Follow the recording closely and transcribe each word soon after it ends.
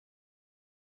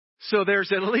So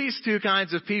there's at least two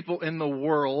kinds of people in the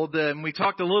world. And we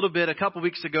talked a little bit a couple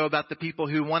weeks ago about the people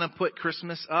who want to put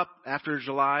Christmas up after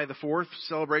July the 4th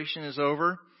celebration is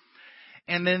over.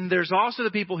 And then there's also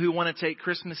the people who want to take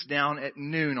Christmas down at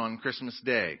noon on Christmas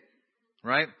Day,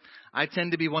 right? I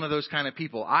tend to be one of those kind of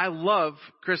people. I love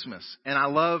Christmas and I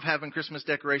love having Christmas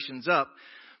decorations up.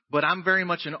 But I'm very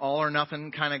much an all or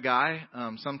nothing kind of guy,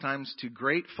 sometimes to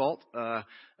great fault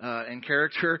and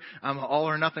character. I'm an all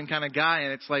or nothing kind of guy.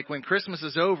 And it's like when Christmas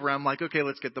is over, I'm like, okay,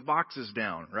 let's get the boxes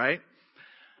down, right?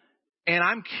 And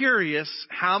I'm curious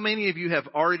how many of you have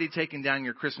already taken down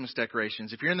your Christmas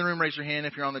decorations. If you're in the room, raise your hand.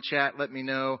 If you're on the chat, let me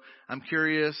know. I'm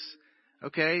curious.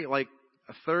 Okay, like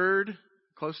a third,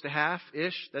 close to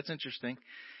half-ish. That's interesting.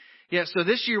 Yeah, so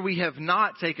this year we have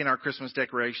not taken our Christmas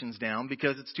decorations down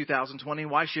because it's 2020.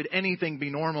 Why should anything be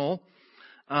normal?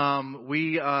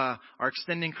 We are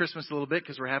extending Christmas a little bit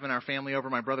because we're having our family over.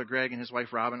 My brother Greg and his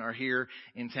wife Robin are here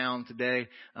in town today,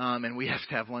 and we have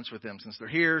to have lunch with them since they're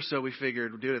here. So we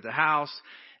figured we'd do it at the house,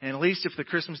 and at least if the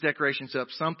Christmas decoration's up,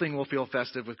 something will feel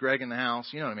festive with Greg in the house.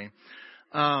 You know what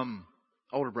I mean?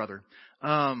 Older brother.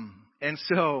 And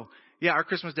so, yeah, our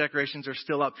Christmas decorations are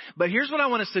still up. But here's what I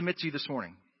want to submit to you this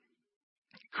morning.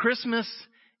 Christmas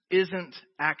isn't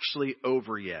actually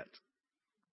over yet.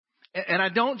 And I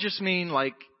don't just mean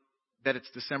like that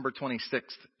it's December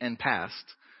 26th and past.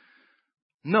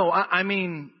 No, I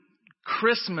mean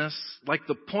Christmas, like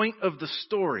the point of the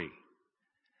story,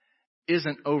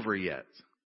 isn't over yet.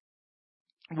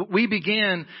 We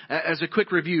began, as a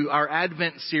quick review, our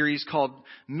Advent series called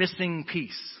Missing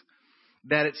Peace.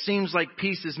 That it seems like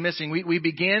peace is missing. We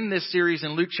began this series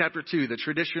in Luke chapter 2, the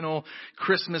traditional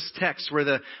Christmas text where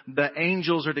the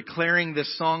angels are declaring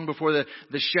this song before the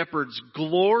shepherds.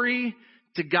 Glory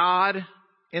to God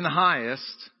in the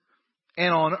highest,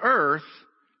 and on earth,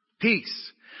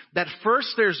 peace. That first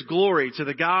there's glory to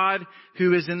the God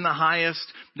who is in the highest.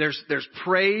 There's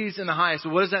praise in the highest.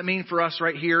 What does that mean for us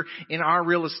right here in our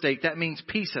real estate? That means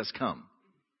peace has come.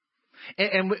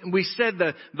 And we said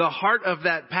the heart of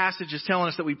that passage is telling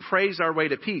us that we praise our way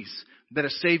to peace, that a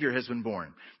Savior has been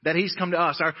born, that He's come to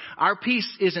us. Our peace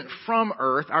isn't from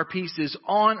earth. Our peace is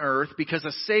on earth because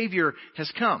a Savior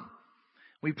has come.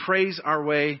 We praise our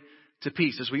way to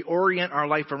peace as we orient our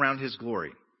life around His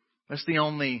glory. That's the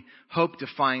only hope to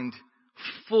find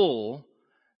full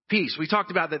peace. We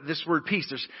talked about that this word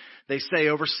peace. They say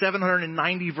over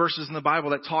 790 verses in the Bible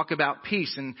that talk about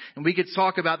peace. And we could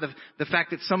talk about the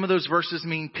fact that some of those verses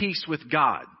mean peace with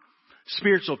God,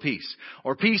 spiritual peace,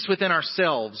 or peace within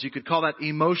ourselves. You could call that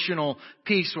emotional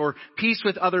peace, or peace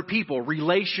with other people,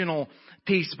 relational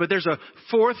peace. But there's a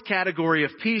fourth category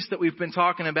of peace that we've been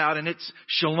talking about, and it's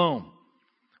shalom,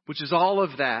 which is all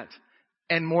of that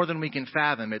and more than we can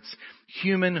fathom. It's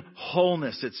human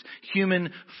wholeness. It's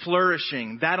human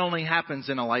flourishing. That only happens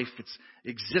in a life that's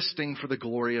existing for the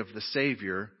glory of the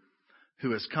Savior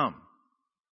who has come.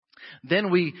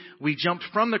 Then we jumped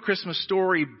from the Christmas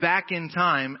story back in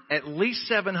time at least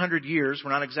 700 years.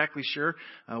 We're not exactly sure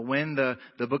when the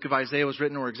book of Isaiah was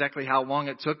written or exactly how long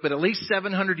it took, but at least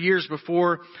 700 years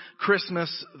before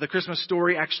Christmas, the Christmas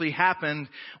story actually happened,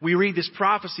 we read this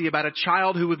prophecy about a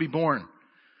child who would be born,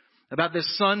 about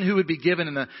this son who would be given,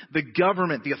 and the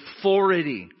government, the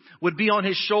authority would be on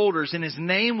his shoulders, and his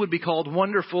name would be called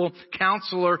Wonderful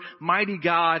Counselor, Mighty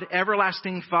God,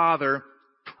 Everlasting Father,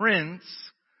 Prince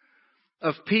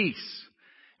of Peace.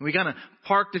 And we kind of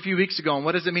parked a few weeks ago on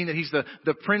what does it mean that He's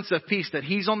the Prince of Peace, that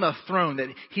He's on the throne, that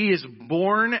He is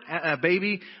born a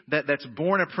baby, that's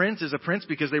born a prince is a prince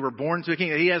because they were born to a king.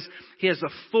 That He has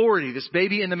authority. This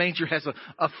baby in the manger has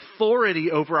authority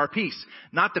over our peace.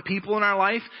 Not the people in our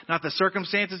life, not the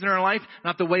circumstances in our life,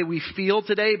 not the way we feel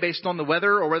today based on the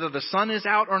weather or whether the sun is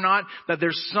out or not, that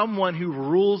there's someone who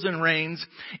rules and reigns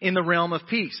in the realm of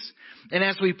peace. And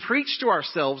as we preach to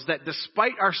ourselves that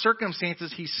despite our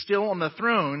circumstances, He's still on the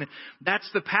throne, that's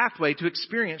the pathway to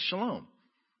experience shalom.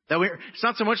 It's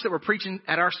not so much that we're preaching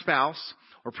at our spouse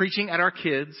or preaching at our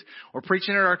kids or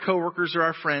preaching at our coworkers or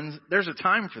our friends. There's a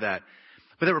time for that.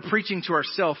 But that we're preaching to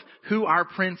ourselves who our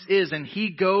Prince is. And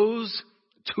He goes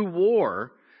to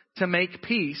war to make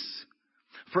peace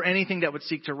for anything that would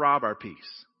seek to rob our peace,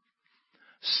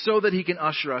 so that He can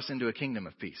usher us into a kingdom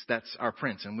of peace. That's our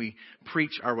Prince, and we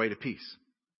preach our way to peace.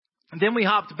 And then we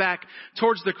hopped back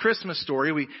towards the Christmas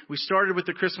story. We started with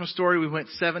the Christmas story. We went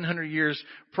 700 years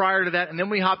prior to that, and then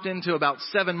we hopped into about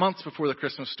 7 months before the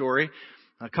Christmas story.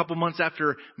 A couple months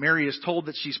after Mary is told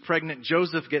that she's pregnant,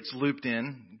 Joseph gets looped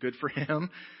in. Good for him.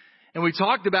 And we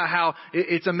talked about how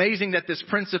it's amazing that this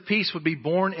Prince of Peace would be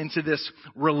born into this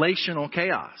relational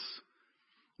chaos,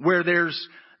 where there's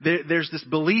There's this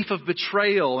belief of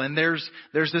betrayal, and there's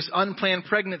this unplanned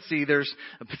pregnancy. There's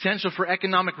a potential for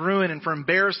economic ruin and for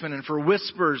embarrassment and for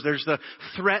whispers. There's the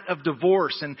threat of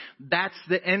divorce, and that's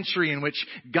the entry in which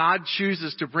God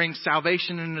chooses to bring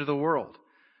salvation into the world.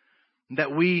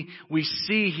 That we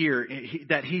see here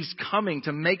that He's coming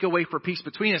to make a way for peace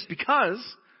between us, because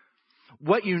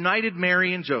what united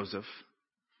Mary and Joseph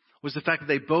was the fact that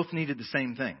they both needed the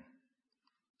same thing,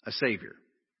 a Savior.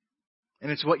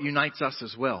 And it's what unites us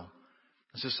as well.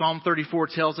 So Psalm 34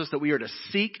 tells us that we are to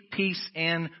seek peace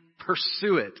and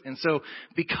pursue it. And so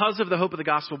because of the hope of the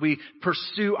gospel, we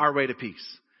pursue our way to peace.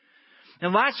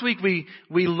 And last week we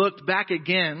looked back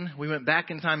again. We went back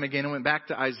in time again and went back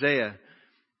to Isaiah.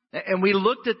 And we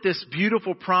looked at this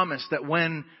beautiful promise that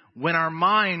when our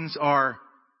minds are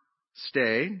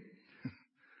stayed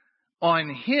on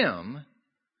Him,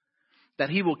 that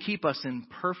He will keep us in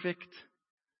perfect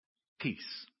peace.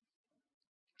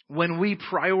 When we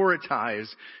prioritize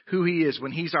who He is,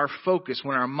 when He's our focus,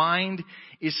 when our mind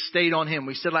is stayed on Him.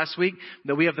 We said last week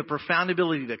that we have the profound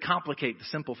ability to complicate the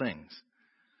simple things.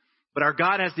 But our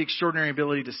God has the extraordinary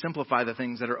ability to simplify the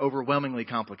things that are overwhelmingly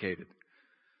complicated.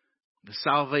 The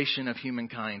salvation of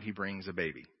humankind, He brings a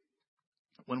baby.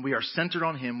 When we are centered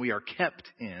on Him, we are kept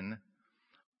in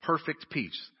perfect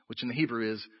peace, which in the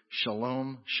Hebrew is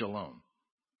shalom, shalom.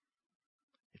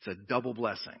 It's a double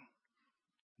blessing.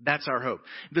 That's our hope.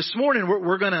 This morning,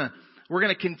 we're gonna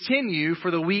continue for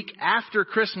the week after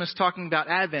Christmas talking about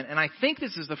Advent. And I think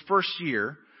this is the first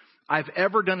year I've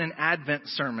ever done an Advent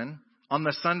sermon on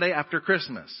the Sunday after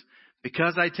Christmas,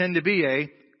 because I tend to be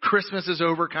a Christmas is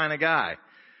over kind of guy.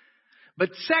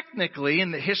 But technically,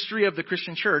 in the history of the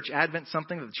Christian church, Advent's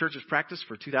something that the church has practiced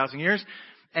for 2,000 years.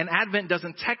 And Advent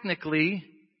doesn't technically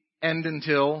end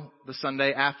until the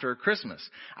Sunday after Christmas.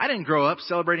 I didn't grow up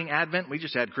celebrating Advent. We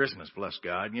just had Christmas, bless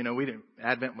God. You know,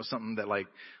 Advent was something that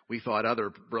we thought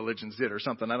other religions did or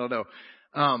something. I don't know.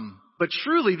 But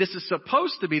truly, this is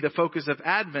supposed to be the focus of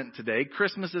Advent today.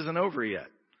 Christmas isn't over yet.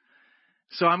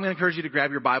 So I'm going to encourage you to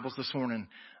grab your Bibles this morning.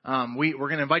 We're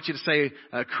going to invite you to say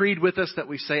a creed with us that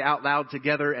we say out loud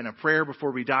together, and a prayer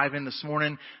before we dive in this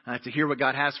morning to hear what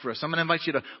God has for us. So I'm going to invite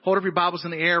you to hold up your Bibles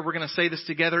in the air. We're going to say this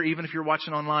together. Even if you're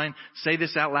watching online, say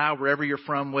this out loud wherever you're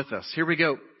from with us. Here we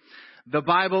go. The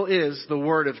Bible is the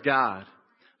Word of God.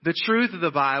 The truth of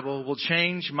the Bible will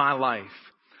change my life.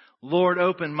 Lord,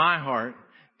 open my heart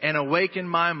and awaken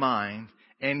my mind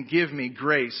and give me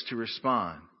grace to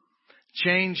respond.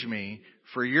 Change me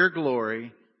for your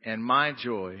glory and my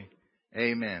joy.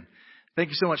 Amen. Thank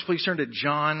you so much. Please turn to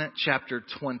John chapter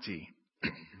 20.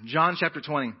 John chapter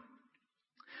 20.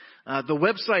 The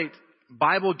website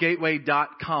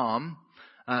BibleGateway.com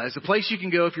is a place you can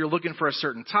go if you're looking for a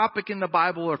certain topic in the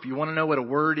Bible, or if you want to know what a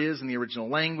word is in the original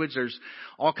language. There's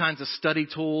all kinds of study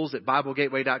tools at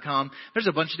BibleGateway.com. There's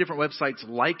a bunch of different websites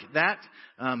like that.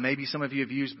 Maybe some of you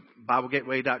have used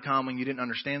BibleGateway.com when you didn't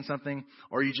understand something,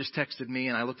 or you just texted me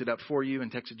and I looked it up for you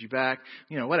and texted you back,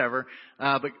 whatever.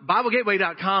 But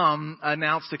BibleGateway.com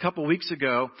announced a couple weeks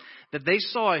ago that they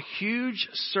saw a huge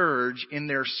surge in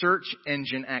their search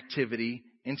engine activity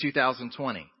in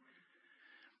 2020.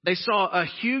 They saw a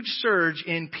huge surge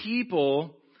in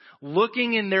people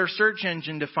looking in their search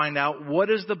engine to find out, what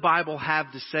does the Bible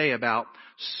have to say about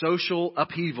social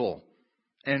upheaval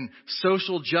and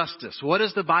social justice? What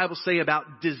does the Bible say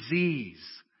about disease?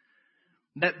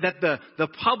 That the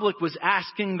public was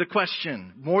asking the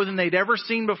question more than they'd ever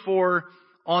seen before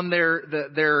on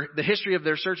the history of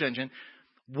their search engine.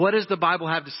 What does the Bible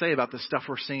have to say about the stuff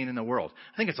we're seeing in the world?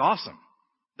 I think it's awesome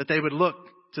that they would look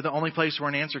to the only place where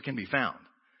an answer can be found.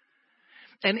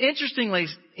 And interestingly,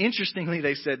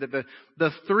 they said that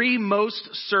the three most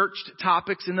searched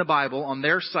topics in the Bible on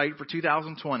their site for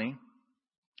 2020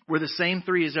 were the same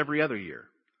three as every other year: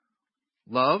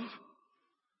 love,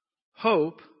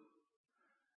 hope,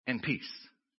 and peace.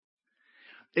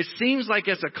 It seems like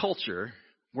as a culture,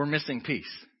 we're missing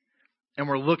peace, and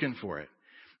we're looking for it.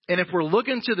 And if we're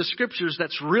looking to the Scriptures,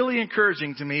 that's really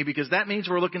encouraging to me, because that means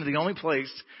we're looking to the only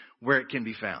place where it can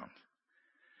be found.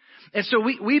 And so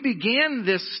we began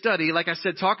this study, like I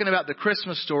said, talking about the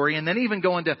Christmas story, and then even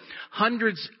going to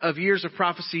hundreds of years of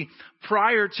prophecy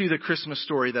prior to the Christmas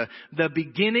story, the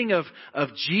beginning of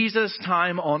Jesus'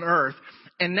 time on earth.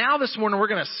 And now this morning we're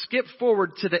going to skip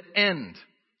forward to the end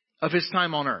of His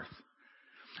time on earth.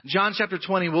 John chapter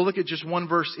 20, we'll look at just one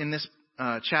verse in this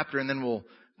chapter, and then we'll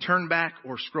turn back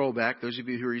or scroll back. Those of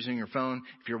you who are using your phone,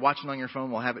 if you're watching on your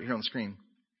phone, we'll have it here on the screen.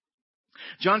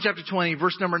 John chapter 20,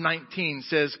 verse number 19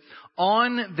 says,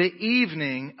 on the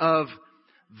evening of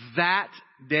that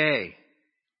day.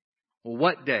 Well,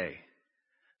 what day?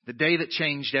 The day that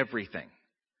changed everything.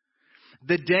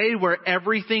 The day where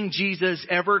everything Jesus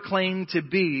ever claimed to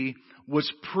be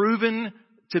was proven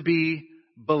to be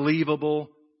believable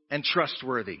and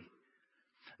trustworthy.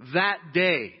 That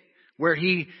day where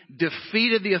he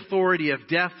defeated the authority of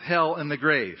death, hell, and the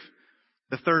grave.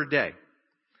 The third day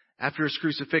after his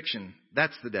crucifixion.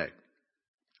 That's the day.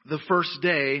 The first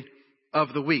day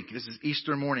of the week. This is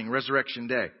Easter morning, Resurrection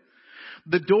Day.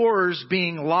 The doors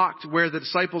being locked where the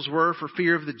disciples were for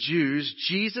fear of the Jews,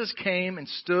 Jesus came and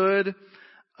stood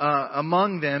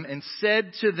among them and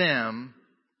said to them,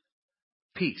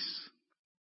 peace.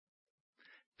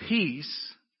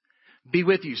 Peace be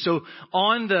with you. So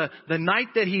on the night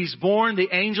that he's born, the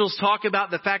angels talk about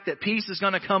the fact that peace is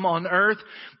going to come on earth.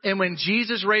 And when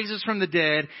Jesus raises from the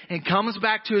dead and comes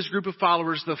back to his group of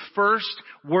followers, the first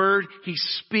word he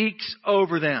speaks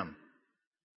over them,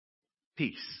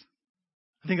 peace.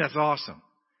 I think that's awesome.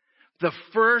 The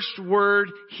first word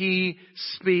he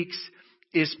speaks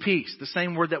is peace. The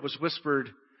same word that was whispered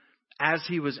as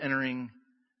he was entering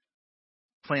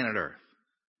planet Earth.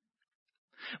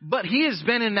 But he has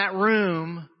been in that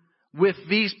room with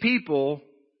these people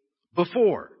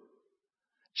before.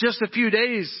 Just a few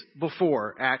days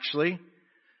before, actually.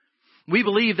 We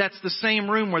believe that's the same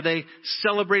room where they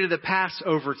celebrated the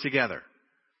Passover together.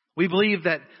 We believe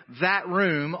that that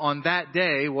room on that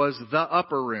day was the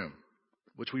upper room,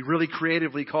 which we really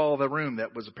creatively call the room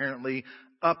that was apparently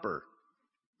upper.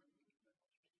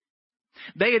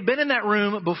 They had been in that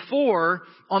room before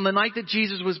on the night that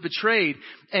Jesus was betrayed.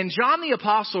 And John the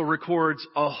Apostle records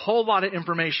a whole lot of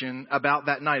information about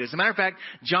that night. As a matter of fact,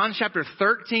 John chapter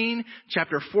 13,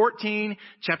 chapter 14,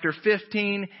 chapter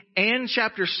 15, and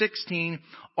chapter 16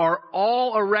 are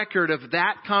all a record of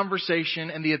that conversation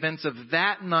and the events of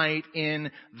that night in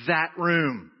that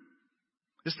room.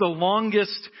 This is the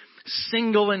longest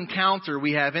single encounter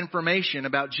we have information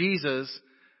about Jesus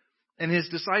and his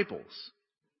disciples.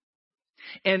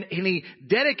 And he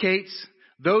dedicates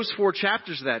those 4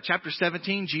 chapters to that. Chapter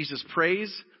 17, Jesus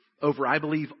prays over, I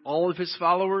believe, all of his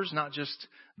followers, not just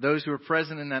those who were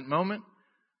present in that moment.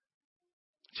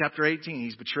 Chapter 18,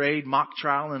 he's betrayed, mock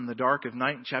trial in the dark of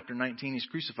night. In chapter 19, he's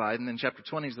crucified. And then chapter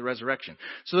 20 is the resurrection.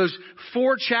 So those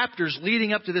 4 chapters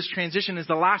leading up to this transition is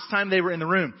the last time they were in the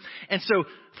room. And so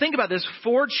think about this.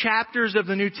 4 chapters of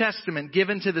the New Testament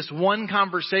given to this one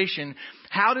conversation.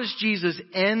 How does Jesus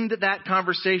end that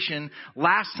conversation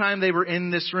last time they were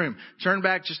in this room? Turn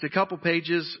back just a couple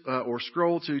pages or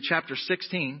scroll to chapter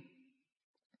 16.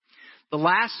 The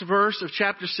last verse of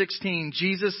chapter 16,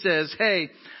 Jesus says, hey,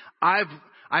 I've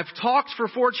talked for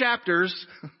 4 chapters.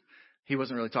 He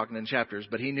wasn't really talking in chapters,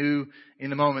 but he knew in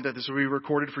the moment that this would be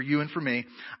recorded for you and for me.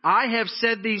 I have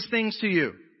said these things to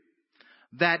you,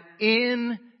 that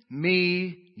in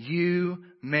me you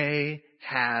may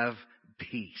have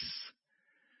peace.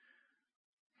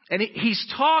 And he's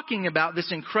talking about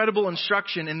this incredible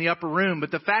instruction in the upper room,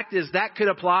 but the fact is that could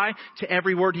apply to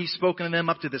every word he's spoken to them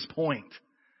up to this point.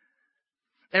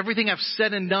 Everything I've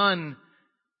said and done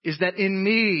is that in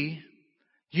me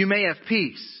you may have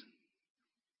peace.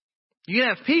 You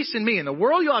can have peace in me. In the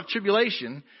world you'll have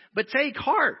tribulation, but take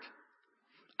heart.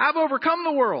 I've overcome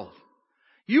the world.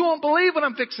 You won't believe what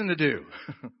I'm fixing to do.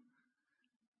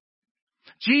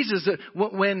 Jesus,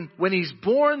 when he's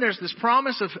born, there's this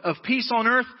promise of peace on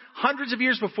earth. Hundreds of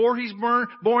years before he's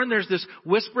born, there's this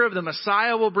whisper of the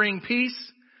Messiah will bring peace.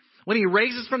 When he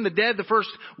raises from the dead, the first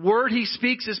word he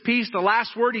speaks is peace. The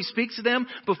last word he speaks to them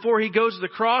before he goes to the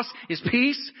cross is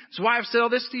peace. That's why I've said all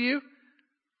this to you.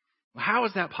 Well, how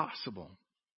is that possible?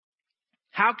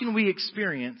 How can we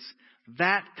experience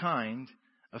that kind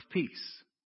of peace?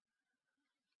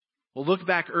 Well, look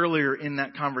back earlier in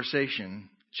that conversation,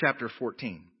 chapter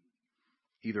 14.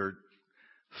 Either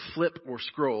flip or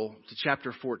scroll to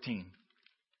chapter 14.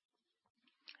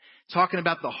 Talking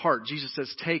about the heart. Jesus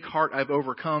says, take heart, I've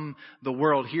overcome the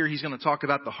world. Here he's going to talk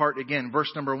about the heart again. Verse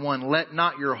number 1, let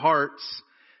not your hearts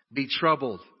be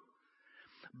troubled.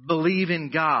 Believe in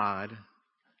God.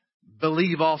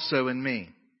 Believe also in me.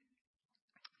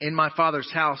 In my Father's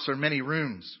house are many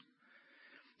rooms.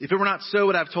 If it were not so,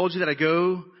 would I have told you that I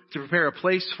go to prepare a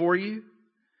place for you?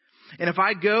 And if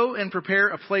I go and prepare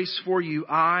a place for you,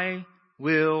 I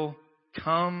will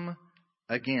come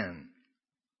again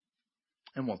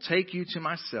and will take you to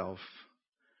myself,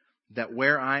 that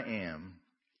where I am,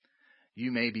 you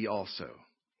may be also.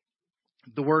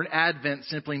 The word Advent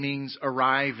simply means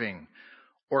arriving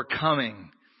or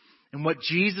coming. And what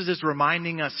Jesus is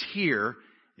reminding us here,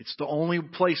 it's the only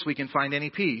place we can find any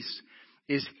peace,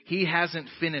 is he hasn't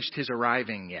finished his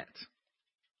arriving yet.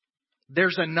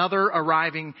 There's another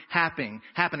arriving happening.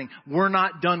 We're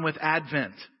not done with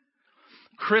Advent.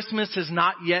 Christmas has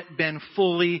not yet been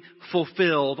fully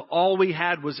fulfilled. All we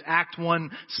had was Act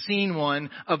 1, Scene 1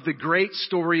 of the great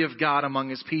story of God among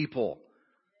His people.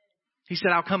 He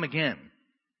said, I'll come again.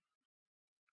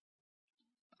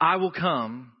 I will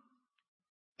come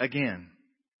again.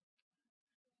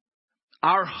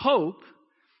 Our hope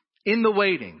in the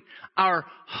waiting, our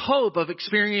hope of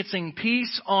experiencing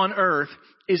peace on earth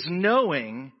is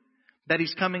knowing that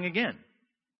He's coming again.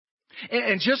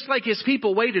 And just like His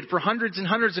people waited for hundreds and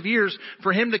hundreds of years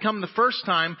for Him to come the first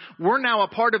time, we're now a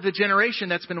part of the generation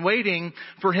that's been waiting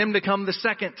for Him to come the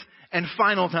second and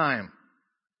final time.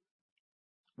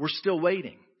 We're still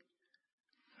waiting.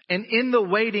 And in the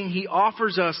waiting, He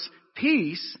offers us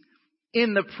peace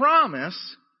in the promise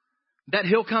that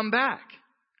He'll come back.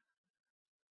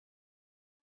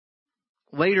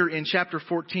 Later in chapter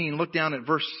 14, look down at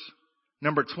verse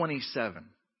number 27.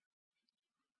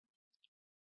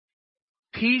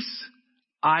 Peace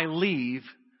I leave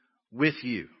with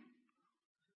you.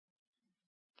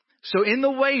 So in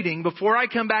the waiting, before I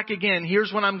come back again,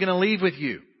 here's what I'm going to leave with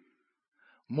you.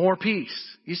 More peace.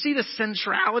 You see the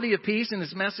centrality of peace in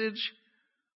His message?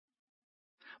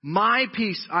 My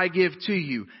peace I give to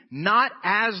you, not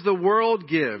as the world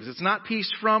gives. It's not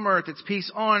peace from earth, it's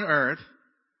peace on earth.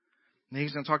 And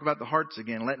He's going to talk about the hearts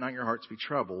again. Let not your hearts be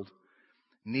troubled,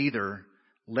 neither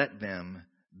let them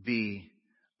be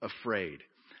afraid.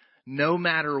 No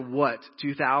matter what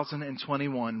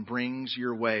 2021 brings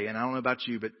your way, and I don't know about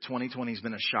you, but 2020 has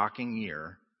been a shocking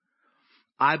year.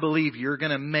 I believe you're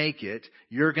going to make it.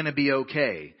 You're going to be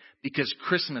okay because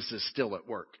Christmas is still at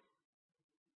work.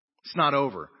 It's not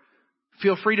over.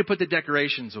 Feel free to put the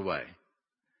decorations away.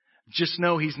 Just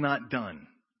know He's not done.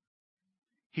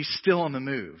 He's still on the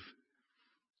move.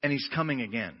 And He's coming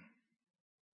again.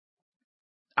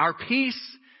 Our peace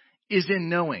is in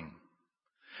knowing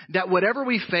that whatever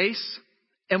we face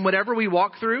and whatever we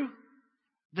walk through,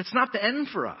 that's not the end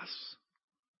for us.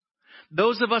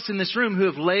 Those of us in this room who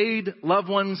have laid loved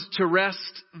ones to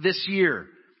rest this year,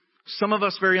 some of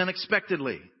us very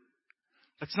unexpectedly,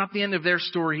 that's not the end of their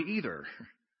story either.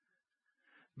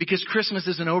 Because Christmas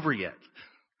isn't over yet.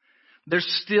 There's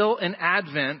still an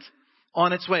Advent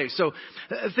on its way. So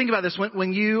think about this.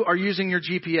 When you are using your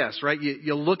GPS, right?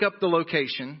 You look up the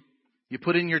location. You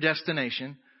put in your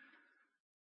destination.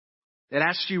 It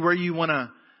asks you where you want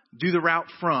to do the route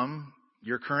from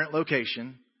your current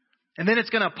location. And then it's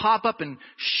going to pop up and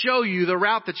show you the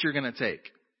route that you're going to take.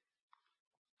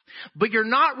 But you're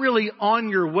not really on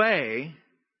your way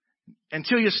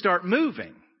until you start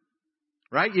moving,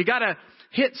 right? You got to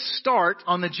hit start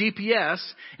on the GPS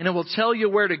and it will tell you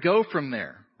where to go from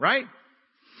there, right?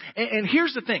 And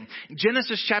here's the thing.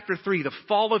 Genesis chapter 3, the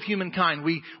fall of humankind.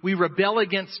 We rebel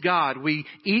against God. We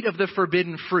eat of the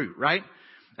forbidden fruit, right?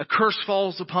 A curse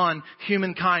falls upon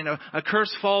humankind. A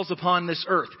curse falls upon this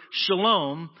earth.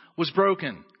 Shalom was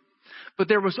broken. But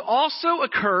there was also a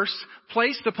curse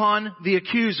placed upon the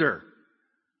accuser.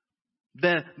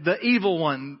 The evil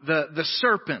one, the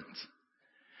serpent.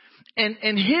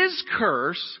 And his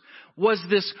curse was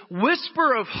this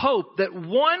whisper of hope that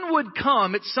one would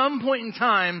come at some point in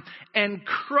time and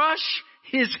crush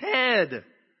his head.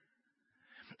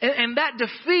 And that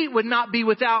defeat would not be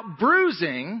without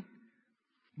bruising,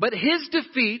 but his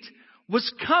defeat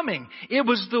was coming. It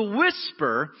was the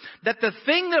whisper that the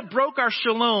thing that broke our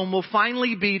shalom will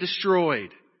finally be destroyed.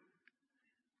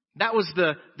 That was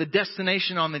the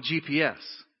destination on the GPS.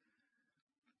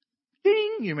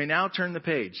 Ding! You may now turn the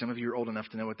page. Some of you are old enough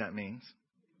to know what that means.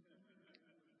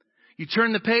 You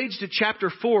turn the page to chapter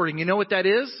 4, and you know what that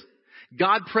is?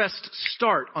 God pressed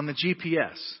start on the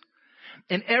GPS.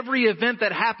 And every event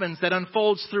that happens that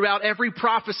unfolds throughout every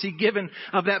prophecy given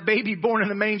of that baby born in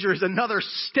the manger is another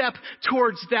step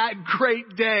towards that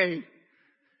great day.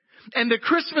 And the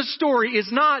Christmas story is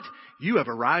not, you have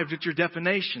arrived at your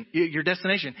destination.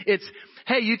 It's,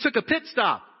 hey, you took a pit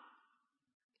stop.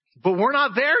 But we're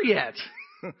not there yet.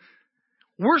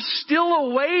 We're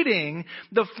still awaiting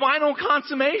the final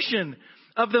consummation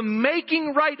of the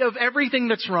making right of everything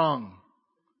that's wrong.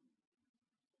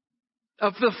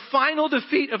 Of the final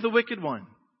defeat of the wicked one.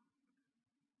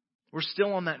 We're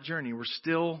still on that journey. We're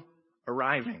still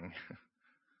arriving.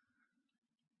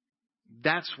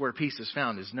 That's where peace is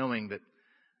found, is knowing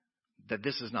that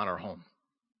this is not our home.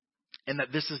 And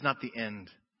that this is not the end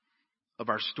of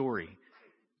our story.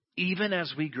 Even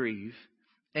as we grieve,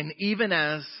 and even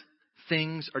as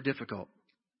things are difficult.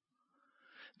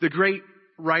 The great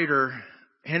writer,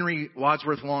 Henry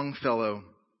Wadsworth Longfellow,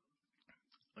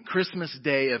 on Christmas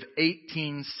Day of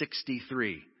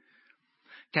 1863.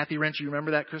 Kathy Wrench, you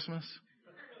remember that Christmas?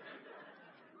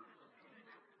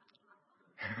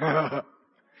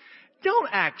 Don't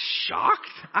act shocked.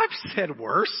 I've said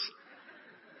worse.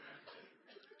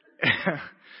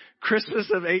 Christmas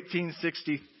of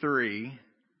 1863,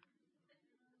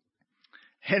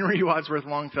 Henry Wadsworth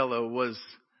Longfellow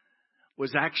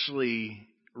was actually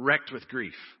wrecked with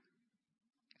grief.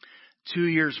 2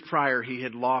 years prior, he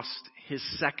had lost his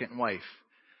second wife.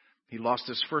 He lost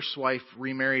his first wife,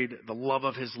 remarried the love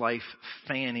of his life,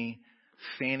 Fanny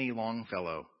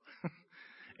Longfellow.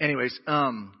 Anyways,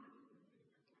 the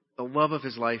love of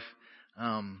his life,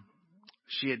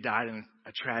 she had died in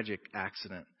a tragic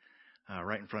accident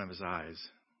right in front of his eyes.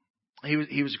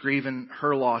 He was grieving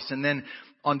her loss. And then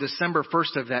on December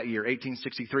 1st of that year,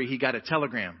 1863, he got a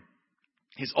telegram.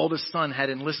 His oldest son had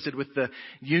enlisted with the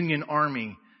Union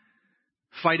Army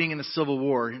fighting in the Civil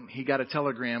War. He got a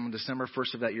telegram on December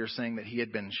 1st of that year saying that he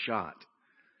had been shot.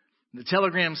 The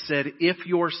telegram said, if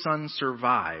your son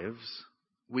survives,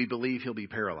 we believe he'll be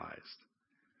paralyzed.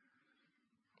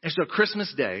 And so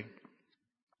Christmas Day,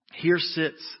 here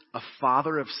sits a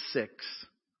father of 6,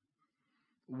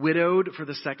 widowed for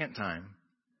the second time,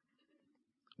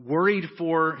 worried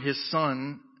for his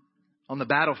son on the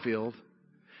battlefield,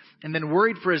 and then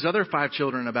worried for his other 5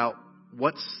 children about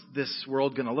what's this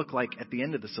world going to look like at the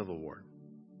end of the Civil War.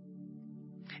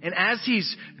 And as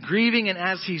he's grieving and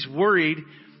as he's worried,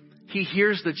 he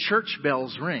hears the church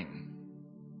bells ring,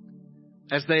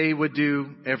 as they would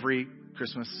do every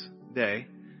Christmas day.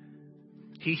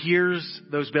 He hears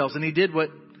those bells, and he did what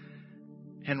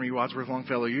Henry Wadsworth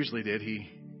Longfellow usually did.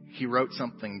 He wrote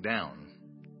something down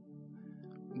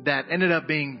that ended up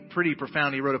being pretty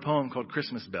profound. He wrote a poem called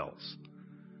Christmas Bells.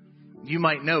 You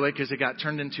might know it because it got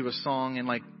turned into a song, and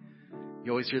like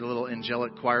you always hear the little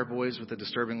angelic choir boys with the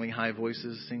disturbingly high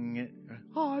voices singing it.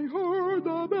 I heard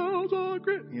the bells on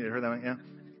Christmas. You heard that one? Yeah.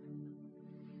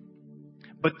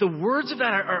 But the words of that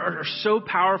are so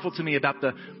powerful to me about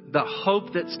the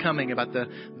hope that's coming, about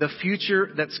the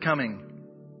future that's coming.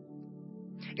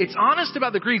 It's honest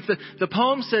about the grief. The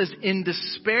poem says, in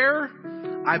despair,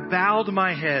 I bowed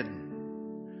my head.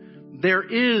 There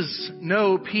is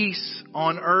no peace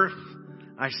on earth,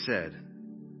 I said.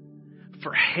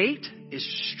 For hate is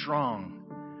strong,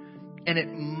 and it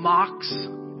mocks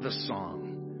the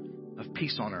song of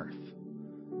peace on earth,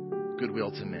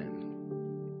 goodwill to men.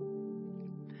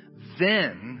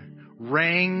 Then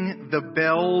rang the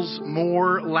bells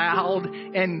more loud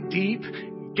and deep.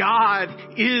 God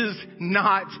is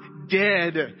not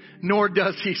dead, nor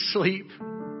does he sleep.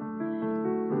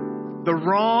 The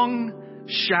wrong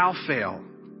shall fail,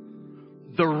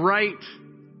 the right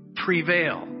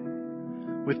prevail,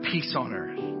 with peace on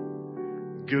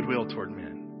earth, goodwill toward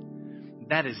men.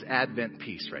 That is Advent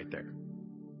peace right there.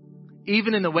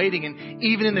 Even in the waiting and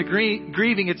even in the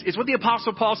grieving, it's what the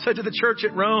Apostle Paul said to the church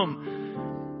at Rome.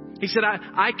 He said,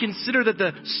 I consider that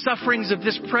the sufferings of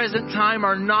this present time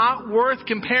are not worth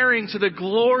comparing to the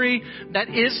glory that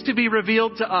is to be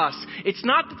revealed to us. It's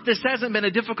not that this hasn't been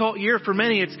a difficult year for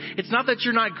many. It's not that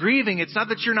you're not grieving. It's not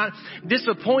that you're not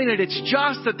disappointed. It's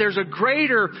just that there's a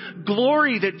greater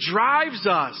glory that drives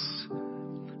us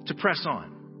to press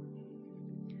on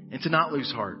and to not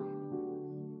lose heart.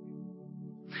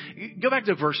 Go back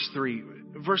to verse 3.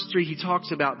 Verse 3, he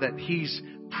talks about that he's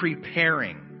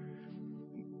preparing.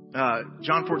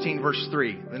 John 14, verse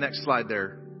 3, the next slide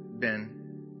there,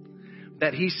 Ben,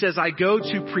 that he says, I go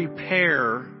to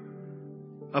prepare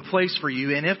a place for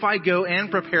you. And if I go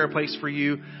and prepare a place for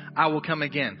you, I will come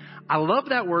again. I love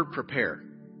that word prepare.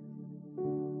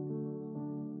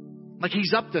 Like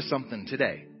he's up to something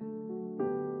today.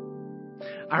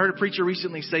 I heard a preacher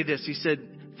recently say this. He said,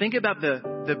 think about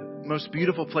the most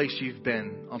beautiful place you've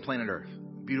been on planet Earth.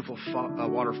 Beautiful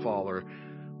waterfall,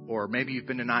 or maybe you've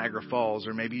been to Niagara Falls,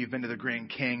 or maybe you've been to the Grand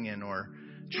Canyon, or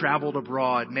traveled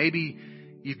abroad. Maybe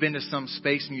you've been to some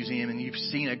space museum and you've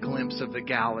seen a glimpse of the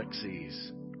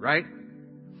galaxies, right?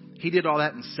 He did all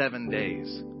that in 7 days.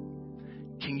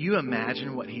 Can you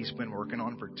imagine what he's been working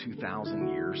on for 2,000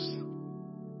 years?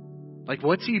 Like,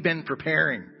 what's he been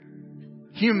preparing?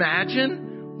 Can you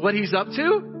imagine what he's up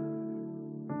to?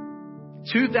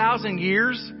 2,000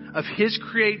 years of his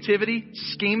creativity,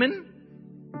 scheming.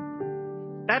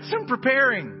 That's him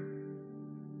preparing.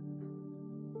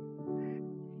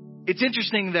 It's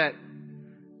interesting that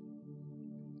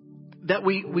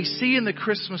we see in the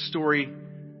Christmas story,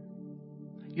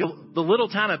 the little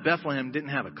town of Bethlehem didn't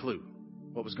have a clue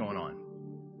what was going on,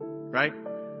 right?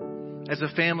 As a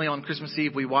family on Christmas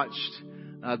Eve, we watched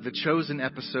the Chosen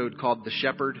episode called The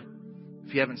Shepherd.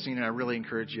 If you haven't seen it, I really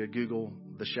encourage you to Google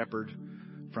The Shepherd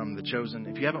from The Chosen.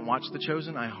 If you haven't watched The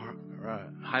Chosen, I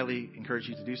highly encourage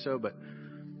you to do so. But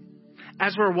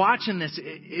as we're watching this,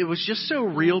 it was just so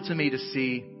real to me to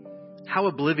see how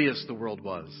oblivious the world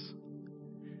was.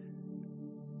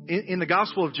 In the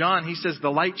Gospel of John, he says the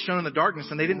light shone in the darkness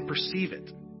and they didn't perceive it.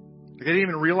 They didn't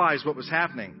even realize what was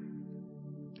happening.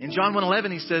 In John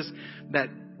 1:11, he says that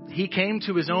he came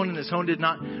to his own and his own did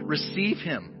not receive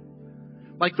him.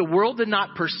 Like the world did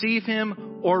not perceive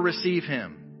him or receive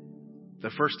him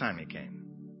the first time he came.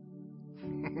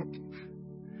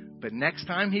 But next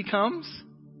time he comes,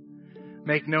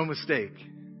 make no mistake,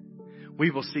 we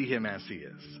will see him as he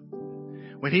is.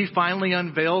 When he finally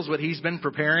unveils what he's been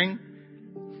preparing,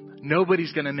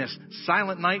 nobody's going to miss.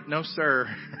 Silent night? No, sir.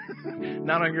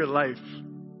 Not on your life.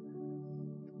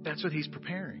 That's what he's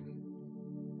preparing.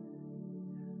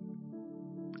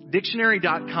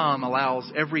 Dictionary.com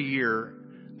allows every year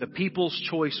the People's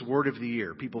Choice Word of the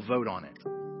Year. People vote on it.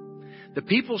 The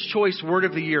People's Choice Word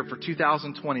of the Year for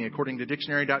 2020, according to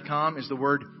Dictionary.com, is the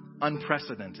word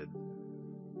unprecedented.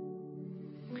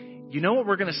 You know what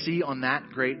we're going to see on that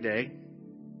great day?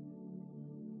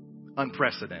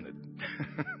 Unprecedented.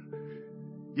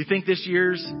 You think this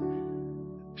year's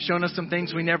shown us some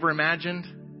things we never imagined?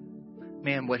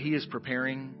 Man, what he is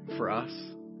preparing for us.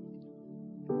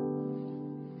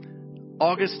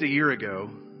 August a year ago,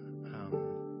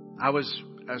 I was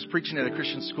preaching at a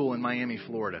Christian school in Miami,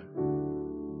 Florida.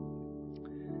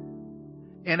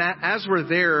 And as we're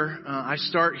there, I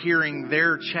start hearing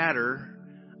their chatter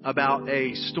about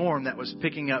a storm that was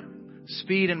picking up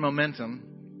speed and momentum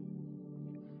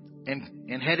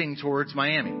and heading towards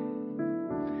Miami.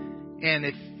 And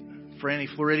if for any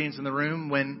Floridians in the room,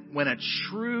 when a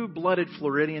true-blooded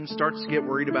Floridian starts to get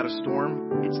worried about a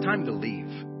storm, it's time to leave.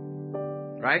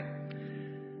 Right?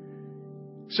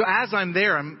 So as I'm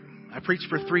there, I preached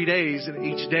for 3 days, and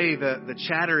each day the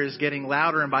chatter is getting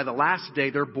louder. And by the last day,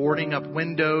 they're boarding up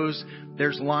windows.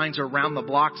 There's lines around the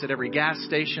blocks at every gas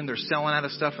station. They're selling out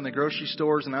of stuff in the grocery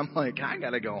stores. And I'm like, I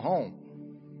got to go home.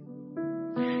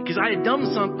 Because I had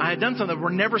done something we're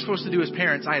never supposed to do as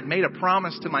parents. I had made a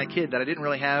promise to my kid that I didn't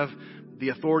really have the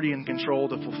authority and control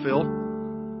to fulfill.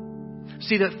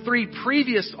 See, the 3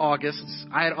 previous Augusts,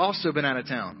 I had also been out of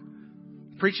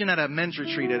town, preaching at a men's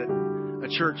retreat at a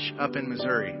church up in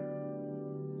Missouri.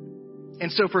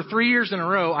 And so for 3 years in a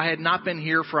row, I had not been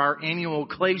here for our annual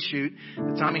clay shoot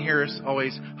that Tommy Harris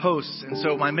always hosts. And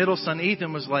so my middle son,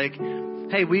 Ethan, was like,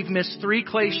 hey, we've missed 3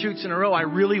 clay shoots in a row. I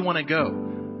really want to go.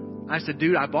 I said,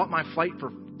 dude, I bought my flight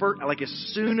for like as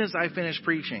soon as I finish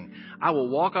preaching, I will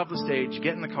walk off the stage,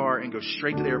 get in the car, and go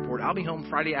straight to the airport. I'll be home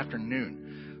Friday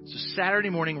afternoon. So Saturday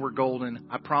morning, we're golden.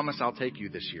 I promise I'll take you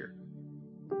this year.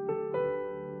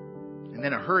 And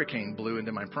then a hurricane blew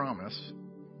into my promise.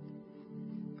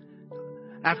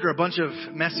 After a bunch of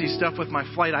messy stuff with my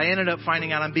flight, I ended up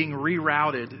finding out I'm being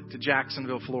rerouted to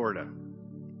Jacksonville, Florida.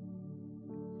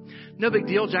 No big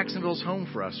deal. Jacksonville's home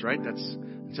for us, right? That's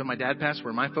until my dad passed,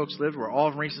 where my folks lived, where all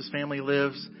of Maurice's family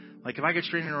lives. Like if I get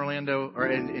straight in Orlando, or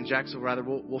in Jacksonville rather,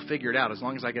 we'll figure it out as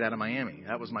long as I get out of Miami.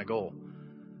 That was my goal.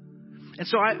 And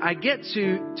so I get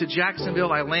to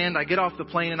Jacksonville, I land, I get off the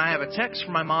plane, and I have a text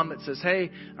from my mom that says,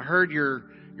 hey, I heard your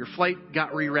flight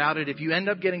got rerouted. If you end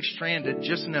up getting stranded,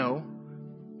 just know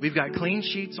we've got clean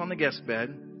sheets on the guest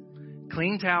bed,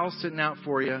 clean towels sitting out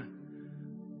for you.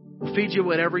 We'll feed you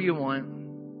whatever you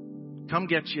want. Come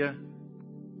get you.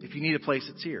 If you need a place,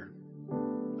 it's here.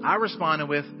 I responded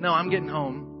with, no, I'm getting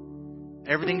home.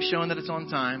 Everything's showing that it's on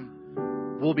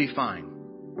time. We'll be fine.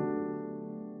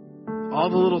 All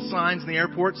the little signs in the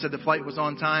airport said the flight was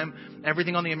on time.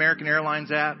 Everything on the American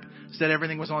Airlines app said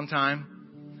everything was on time.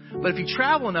 But if you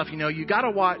travel enough, you got to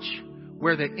watch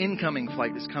where the incoming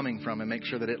flight is coming from and make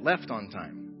sure that it left on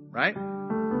time, right?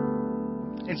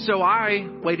 And so I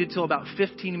waited till about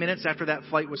 15 minutes after that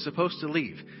flight was supposed to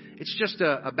leave. It's just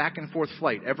a back and forth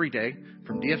flight every day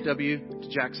from DFW to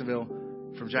Jacksonville,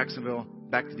 from Jacksonville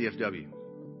back to DFW.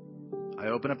 I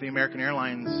open up the American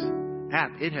Airlines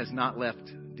app. It has not left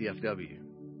DFW.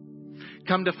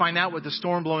 Come to find out, with the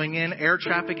storm blowing in, air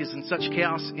traffic is in such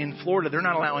chaos in Florida, they're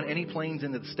not allowing any planes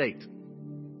into the state.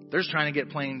 They're just trying to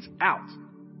get planes out.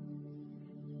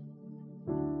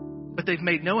 But they've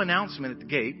made no announcement at the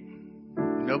gate.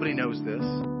 Nobody knows this.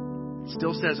 It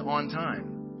still says on time.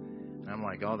 And I'm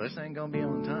like, oh, this ain't going to be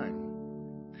on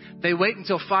time. They wait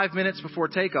until 5 minutes before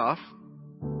takeoff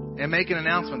and make an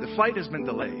announcement. The flight has been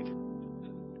delayed.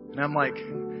 And I'm like,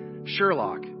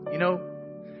 Sherlock,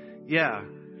 yeah.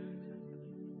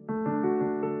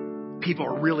 People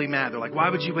are really mad. They're like, why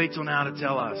would you wait till now to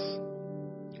tell us?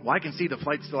 Well, I can see the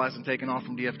flight still hasn't taken off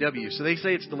from DFW. So they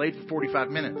say it's delayed for 45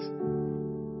 minutes.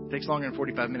 It takes longer than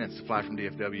 45 minutes to fly from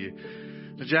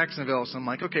DFW to Jacksonville. So I'm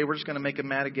like, okay, we're just going to make them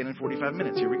mad again in 45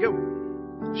 minutes. Here we go.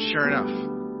 Sure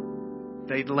enough,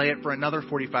 They delay it for another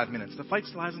 45 minutes. The flight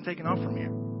still hasn't taken off from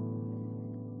here.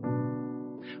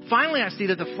 Finally, I see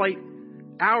that the flight,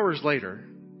 hours later,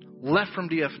 left from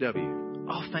DFW.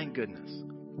 Oh, thank goodness.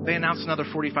 They announced another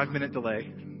 45-minute delay.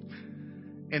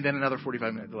 And then another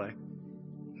 45-minute delay.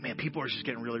 Man, people are just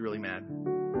getting really, really mad.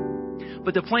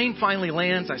 But the plane finally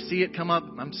lands. I see it come up.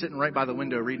 I'm sitting right by the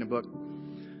window reading a book.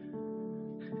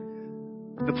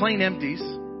 The plane empties.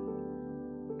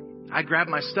 I grab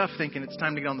my stuff thinking it's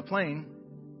time to get on the plane.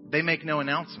 They make no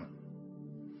announcement.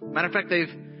 Matter of fact,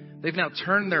 they've now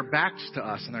turned their backs to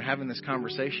us and they're having this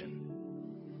conversation.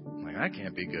 I'm like, that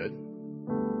can't be good.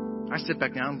 I sit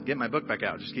back down, get my book back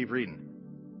out, just keep reading.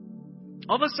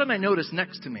 All of a sudden I notice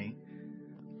next to me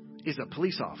is a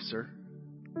police officer.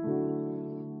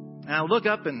 And I look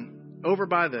up and over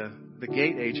by the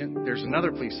gate agent, there's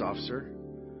another police officer.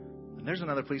 And there's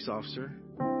another police officer.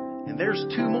 And there's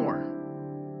two more.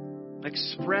 Like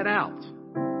spread out.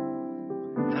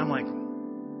 And I'm like,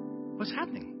 what's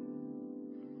happening?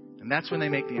 And that's when they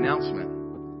make the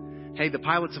announcement. Hey, the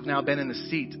pilots have now been in the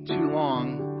seat too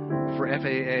long for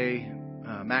FAA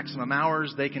maximum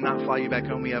hours. They cannot fly you back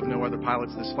home. We have no other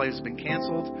pilots. This flight has been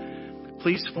canceled.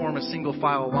 Please form a single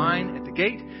file line at the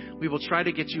gate. We will try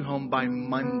to get you home by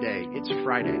Monday. It's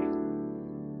Friday.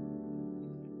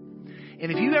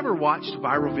 And if you've ever watched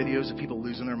viral videos of people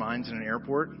losing their minds in an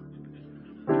airport,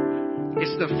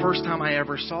 it's the first time I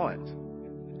ever saw it.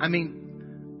 I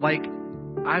mean, like,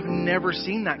 I've never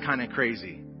seen that kind of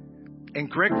crazy. And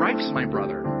Greg Reich's my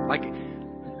brother. Like,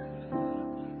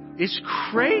 it's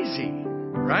crazy,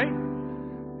 right?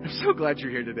 I'm so glad you're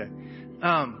here today.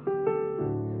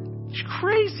 It's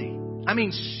crazy. I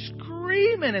mean,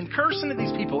 screaming and cursing at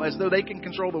these people as though they can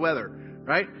control the weather,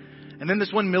 right? And then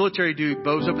this one military dude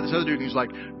bows up at this other dude and he's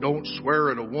like, don't swear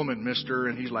at a woman, mister.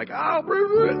 And he's like, oh,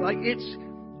 like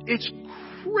it's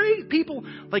great. People,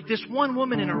 like this one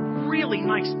woman in a really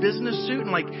nice business suit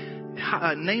and like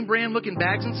name brand looking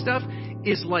bags and stuff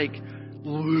is like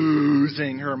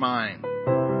losing her mind.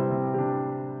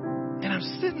 And I'm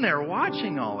sitting there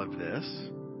watching all of this.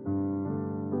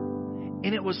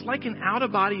 And it was like an out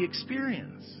of body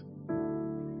experience.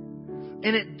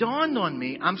 And it dawned on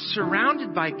me, I'm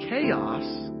surrounded by chaos,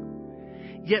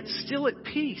 yet still at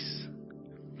peace.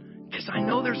 Because I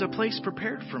know there's a place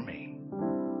prepared for me.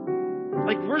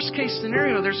 Like worst case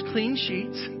scenario, there's clean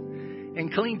sheets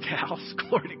and clean towels.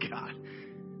 Glory to God.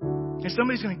 And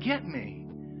somebody's going to get me.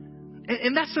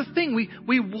 And that's the thing.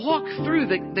 We walk through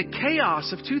the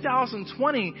chaos of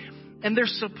 2020, and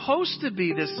there's supposed to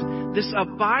be this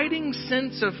abiding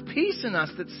sense of peace in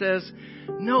us that says,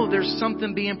 no, there's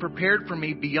something being prepared for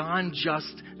me beyond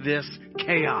just this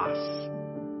chaos.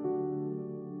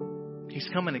 He's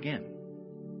coming again.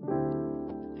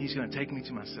 He's going to take me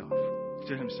to myself,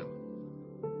 to himself.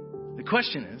 The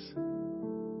question is,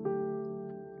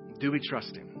 do we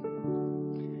trust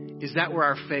him? Is that where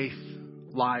our faith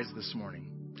lies this morning?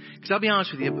 Because I'll be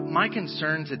honest with you, but my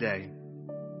concern today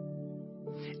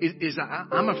is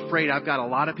I'm afraid I've got a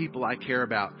lot of people I care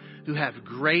about who have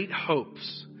great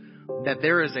hopes that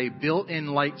there is a built-in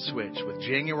light switch with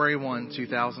January 1,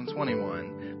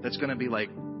 2021 that's going to be like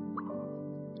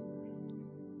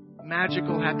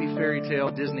magical, happy fairy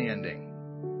tale Disney ending.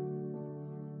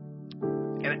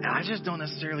 And I just don't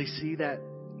necessarily see that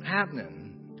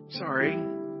happening. Sorry.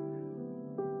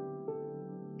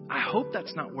 I hope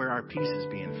that's not where our peace is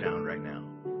being found right now.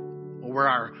 Or where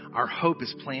our hope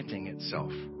is planting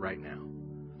itself right now.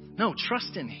 No,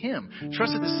 trust in him.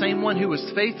 Trust that the same one who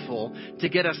was faithful to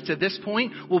get us to this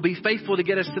point will be faithful to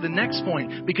get us to the next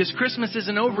point. Because Christmas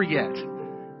isn't over yet.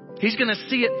 He's going to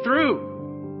see it through.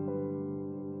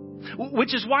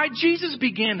 Which is why Jesus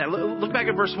began that. Look back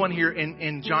at verse 1 here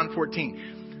in John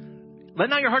 14. Let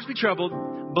not your hearts be troubled.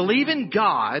 Believe in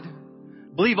God.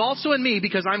 Believe also in me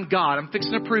because I'm God. I'm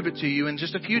fixing to prove it to you in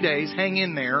just a few days. Hang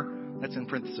in there. That's in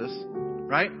parenthesis,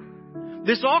 right?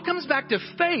 This all comes back to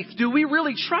faith. Do we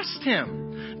really trust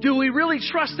him? Do we really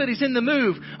trust that he's on the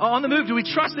move? Do we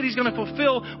trust that he's going to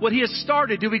fulfill what he has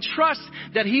started? Do we trust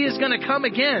that he is going to come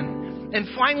again and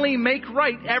finally make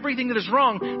right everything that is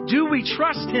wrong? Do we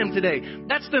trust him today?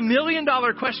 That's the $1 million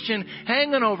question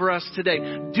hanging over us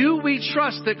today. Do we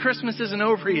trust that Christmas isn't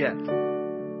over yet?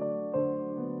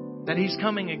 That he's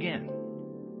coming again?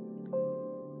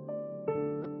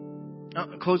 I'll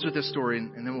close with this story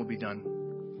and then we'll be done.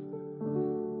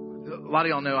 A lot of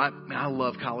y'all know I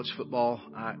love college football.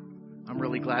 I'm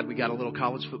really glad we got a little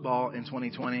college football in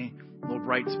 2020, a little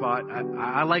bright spot.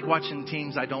 I like watching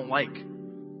teams I don't like.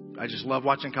 I just love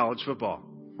watching college football.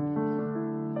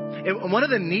 And one of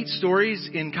the neat stories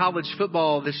in college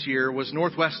football this year was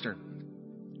Northwestern.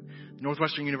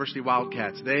 Northwestern University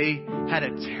Wildcats. They had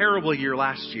a terrible year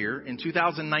last year. In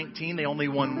 2019, they only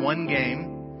won one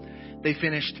game. They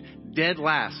finished dead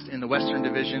last in the Western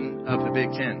Division of the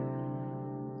Big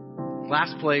Ten.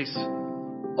 Last place,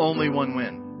 only one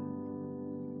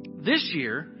win. This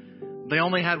year, they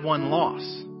only had one loss.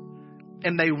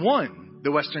 And they won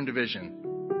the Western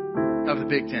Division of the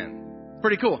Big Ten.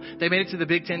 Pretty cool. They made it to the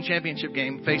Big Ten championship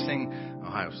game facing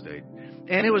Ohio State.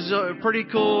 And it was a pretty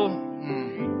cool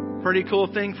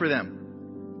thing for them.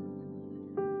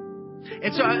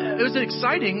 And so it was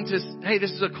exciting to, hey,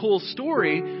 this is a cool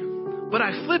story. But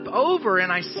I flip over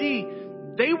and I see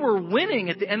they were winning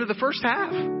at the end of the first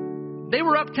half. They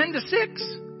were up 10-6.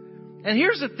 And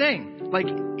here's the thing. Like,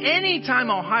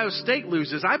 anytime Ohio State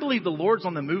loses, I believe the Lord's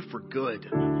on the move for good.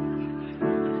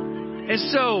 And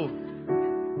so,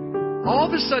 all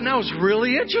of a sudden, I was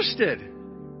really interested.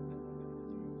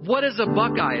 What is a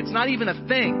Buckeye? It's not even a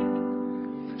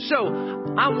thing. So,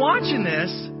 I'm watching this,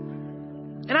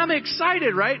 and I'm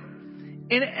excited, right?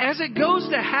 And as it goes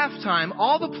to halftime,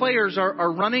 all the players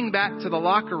are running back to the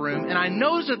locker room, and I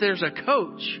notice that there's a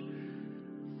coach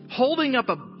holding up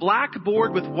a black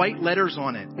board with white letters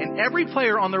on it. And every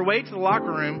player on their way to the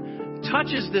locker room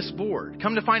touches this board.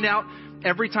 Come to find out,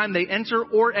 every time they enter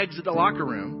or exit the locker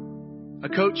room, a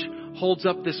coach holds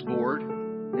up this board,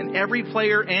 and every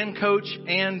player and coach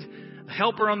and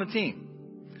helper on the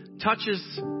team touches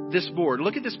this board.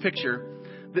 Look at this picture.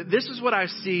 This is what I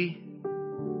see.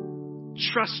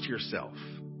 Trust yourself.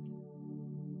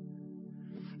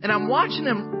 And I'm watching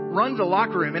them run to the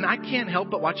locker room, and I can't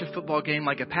help but watch a football game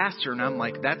like a pastor, and I'm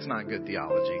like, that's not good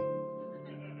theology.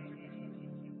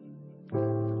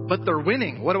 But they're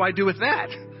winning. What do I do with that?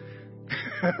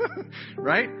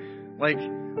 Right? Like,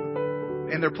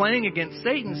 and they're playing against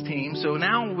Satan's team, so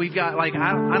now we've got, like,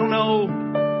 I don't know.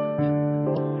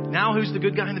 Now who's the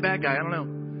good guy and the bad guy? I don't know.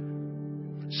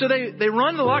 So they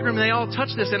run to the locker room, and they all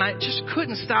touch this, and I just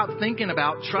couldn't stop thinking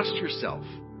about trust yourself.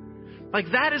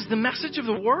 Like, that is the message of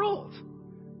the world.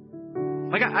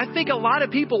 Like, I think a lot of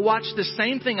people watched the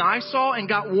same thing I saw and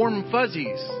got warm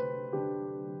fuzzies.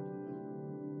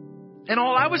 And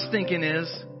all I was thinking is,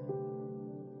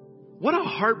 what a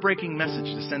heartbreaking message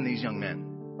to send these young men.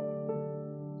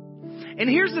 And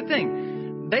here's the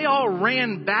thing. They all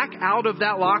ran back out of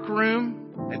that locker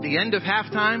room at the end of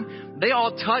halftime. They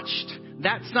all touched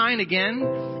that sign again.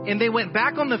 And they went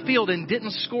back on the field and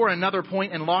didn't score another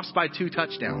point and lost by 2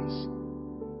 touchdowns.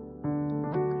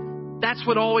 That's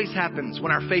what always happens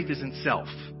when our faith is in self.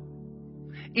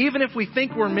 Even if we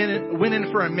think we're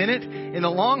winning for a minute, in the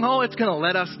long haul, it's going to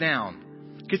let us down.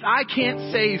 Because I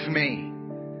can't save me.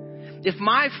 If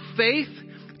my faith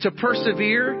to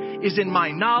persevere is in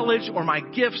my knowledge or my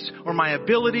gifts or my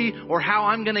ability or how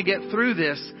I'm going to get through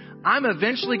this, I'm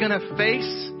eventually going to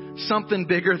face something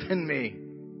bigger than me.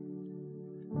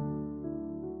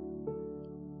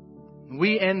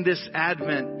 We end this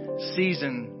Advent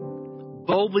season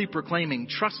boldly proclaiming,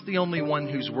 trust the only one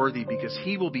who's worthy, because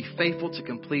he will be faithful to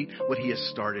complete what he has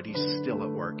started. He's still at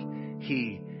work.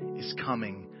 He is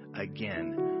coming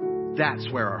again.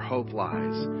 That's where our hope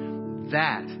lies.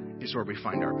 That is where we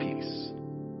find our peace.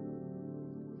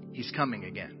 He's coming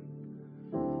again.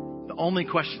 The only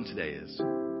question today is,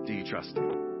 do you trust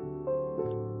him?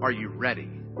 Are you ready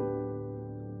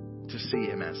to see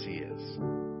him as he is?